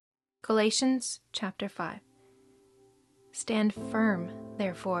Galatians chapter 5. Stand firm,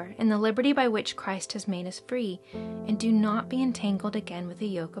 therefore, in the liberty by which Christ has made us free, and do not be entangled again with a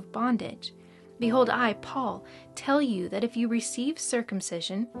yoke of bondage. Behold, I, Paul, tell you that if you receive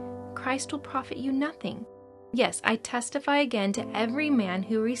circumcision, Christ will profit you nothing. Yes, I testify again to every man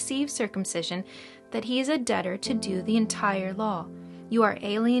who receives circumcision that he is a debtor to do the entire law. You are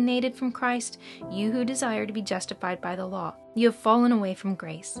alienated from Christ, you who desire to be justified by the law. You have fallen away from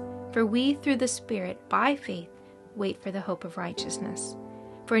grace. For we, through the Spirit, by faith, wait for the hope of righteousness.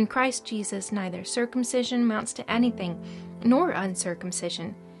 For in Christ Jesus neither circumcision amounts to anything, nor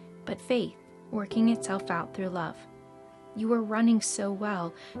uncircumcision, but faith, working itself out through love. You are running so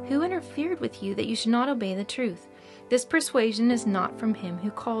well. Who interfered with you that you should not obey the truth? This persuasion is not from him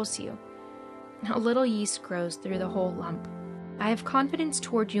who calls you. A little yeast grows through the whole lump. I have confidence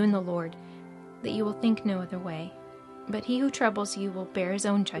toward you in the Lord, that you will think no other way. But he who troubles you will bear his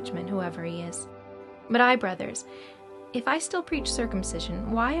own judgment, whoever he is. But I, brothers, if I still preach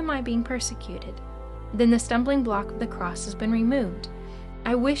circumcision, why am I being persecuted? Then the stumbling block of the cross has been removed.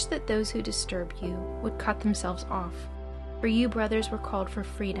 I wish that those who disturb you would cut themselves off. For you, brothers, were called for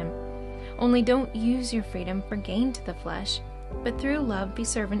freedom. Only don't use your freedom for gain to the flesh, but through love be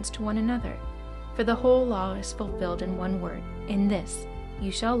servants to one another. For the whole law is fulfilled in one word, in this,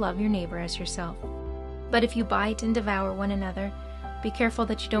 you shall love your neighbor as yourself. But if you bite and devour one another, be careful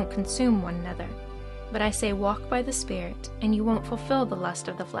that you don't consume one another. But I say, walk by the Spirit, and you won't fulfill the lust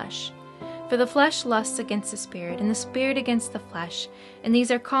of the flesh. For the flesh lusts against the Spirit, and the Spirit against the flesh, and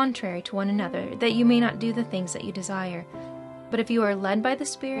these are contrary to one another, that you may not do the things that you desire. But if you are led by the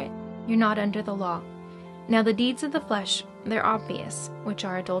Spirit, you're not under the law. Now the deeds of the flesh, they're obvious, which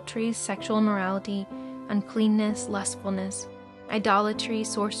are adultery, sexual immorality, uncleanness, lustfulness, idolatry,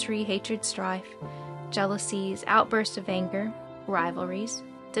 sorcery, hatred, strife, jealousies, outbursts of anger, rivalries,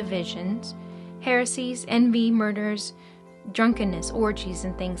 divisions, heresies, envy, murders, drunkenness, orgies,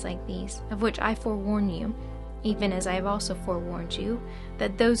 and things like these, of which I forewarn you, even as I have also forewarned you,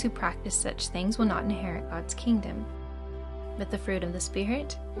 that those who practice such things will not inherit God's kingdom. But the fruit of the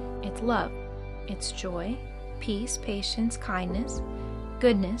Spirit, it's love, it's joy, peace, patience, kindness,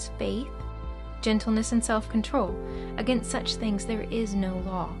 goodness, faith, gentleness, and self-control. Against such things there is no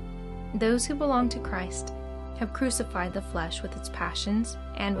law. Those who belong to Christ have crucified the flesh with its passions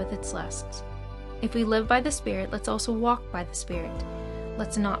and with its lusts. If we live by the Spirit, let's also walk by the Spirit.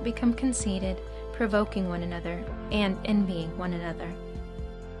 Let's not become conceited, provoking one another, and envying one another.